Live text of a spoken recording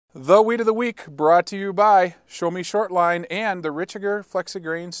The Weed of the Week brought to you by Show Me Shortline and the Richiger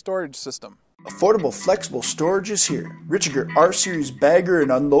Flexigrain Storage System. Affordable, flexible storage is here. Richiger R-Series bagger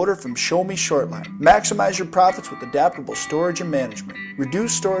and unloader from Show Me Shortline. Maximize your profits with adaptable storage and management.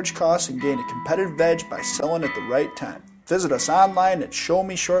 Reduce storage costs and gain a competitive edge by selling at the right time. Visit us online at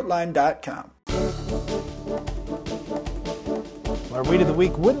showmeshortline.com. Our Weed of the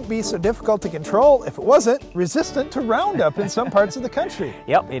Week wouldn't be so difficult to control if it wasn't resistant to Roundup in some parts of the country.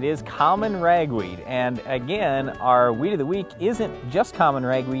 Yep, it is common ragweed. And again, our Weed of the Week isn't just common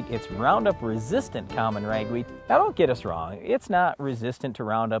ragweed, it's Roundup resistant common ragweed. Now don't get us wrong, it's not resistant to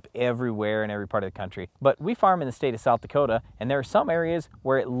Roundup everywhere in every part of the country, but we farm in the state of South Dakota and there are some areas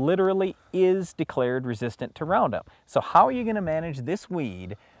where it literally is declared resistant to Roundup. So how are you going to manage this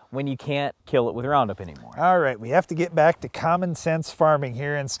weed when you can't kill it with Roundup anymore? All right, we have to get back to common sense farming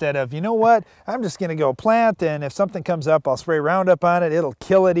here instead of, you know what, I'm just gonna go plant and if something comes up, I'll spray Roundup on it, it'll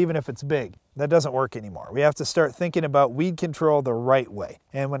kill it even if it's big. That doesn't work anymore. We have to start thinking about weed control the right way.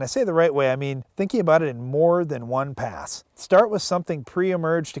 And when I say the right way, I mean thinking about it in more than one pass. Start with something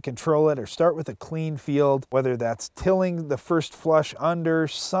pre-emerge to control it, or start with a clean field, whether that's tilling the first flush under,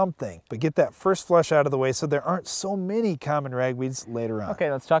 something. But get that first flush out of the way so there aren't so many common ragweeds later on.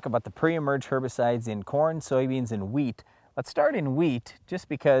 Okay, let's talk about the pre-emerge herbicides in corn, soybeans, and wheat. Let's start in wheat just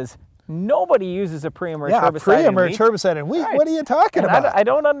because nobody uses a pre-emerge herbicide pre-emerge herbicide in wheat? Right. What are you talking about? I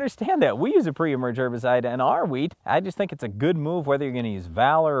don't understand that. We use a pre-emerge herbicide in our wheat. I just think it's a good move, whether you're going to use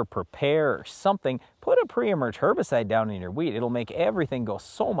Valor or Prepare or something. Put a pre-emerge herbicide down in your wheat. It'll make everything go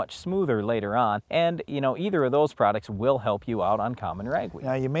so much smoother later on. And, you know, either of those products will help you out on common ragweed.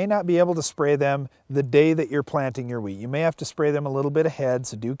 Now, you may not be able to spray them the day that you're planting your wheat. You may have to spray them a little bit ahead,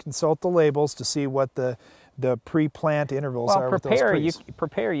 so do consult the labels to see what the pre-plant intervals are with those pre's.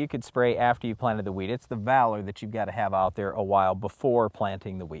 Prepare you could spray after you planted the wheat. It's the Valor that you've got to have out there a while before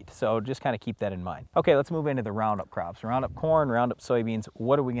planting the wheat. So just kind of keep that in mind. Okay, let's move into the Roundup crops. Roundup corn, Roundup soybeans.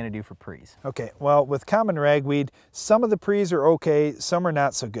 What are we going to do for pre's? Okay, well, with common ragweed, some of the pre's are okay, some are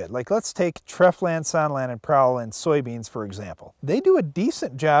not so good. Like let's take Treflan, Sonlan, and Prowl in soybeans, for example. They do a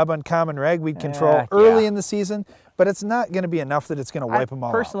decent job on common ragweed control early in the season, but it's not going to be enough that it's going to wipe them all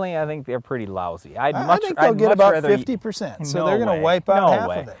out. Personally, I think they're pretty lousy. I think they'll get about 50%, so they're going to wipe out half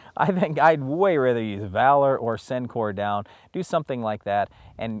of it. I think I'd way rather use Valor or Sencor down, do something like that,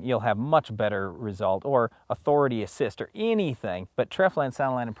 and you'll have much better result, or Authority Assist or anything. But Treflan,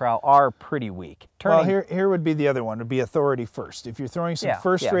 Sonlan, and Prowl are pretty weak. Well, here would be the other one, would be Authority First. If you're throwing some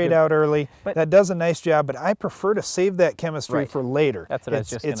first rate out early, that does a nice job, but I prefer to save that chemistry for later. That's what I was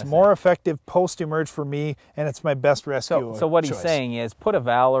just going to say. It's more effective post-emerge for me, and it's my best rescue So what he's saying is put a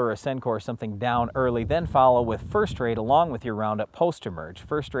Valor or a Sencor or something down early, then follow with first rate along with your Roundup post-emerge.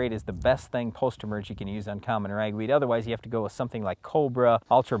 First rate is the best thing post-emerge you can use on common ragweed. Otherwise, you have to go with something like Cobra,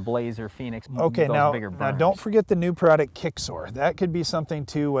 Ultra Blazer, Phoenix, okay, now don't forget the new product Kicksaur. That could be something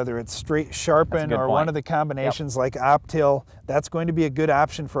too, whether it's straight sharpen or one of the combinations like Optil. That's going to be a good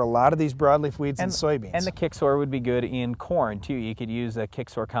option for a lot of these broadleaf weeds and soybeans. And the Kicksaur would be good in corn too. You could use a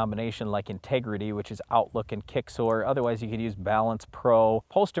Kicksaur combination like Integrity, which is Outlook and Kicksaur. Otherwise, you could use Balance Pro.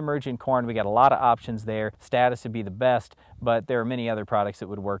 Post-emerge in corn, we got a lot of options there. Status would be the best, but there are many other products that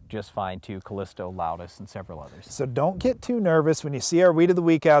would work just fine too. Callisto, Loudus, and several others. So don't get too nervous when you see our Weed of the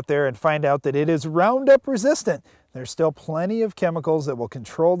Week out there and find out that it is Roundup resistant. There's still plenty of chemicals that will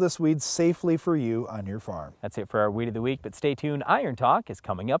control this weed safely for you on your farm. That's it for our Weed of the Week, but stay tuned. Iron Talk is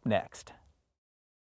coming up next.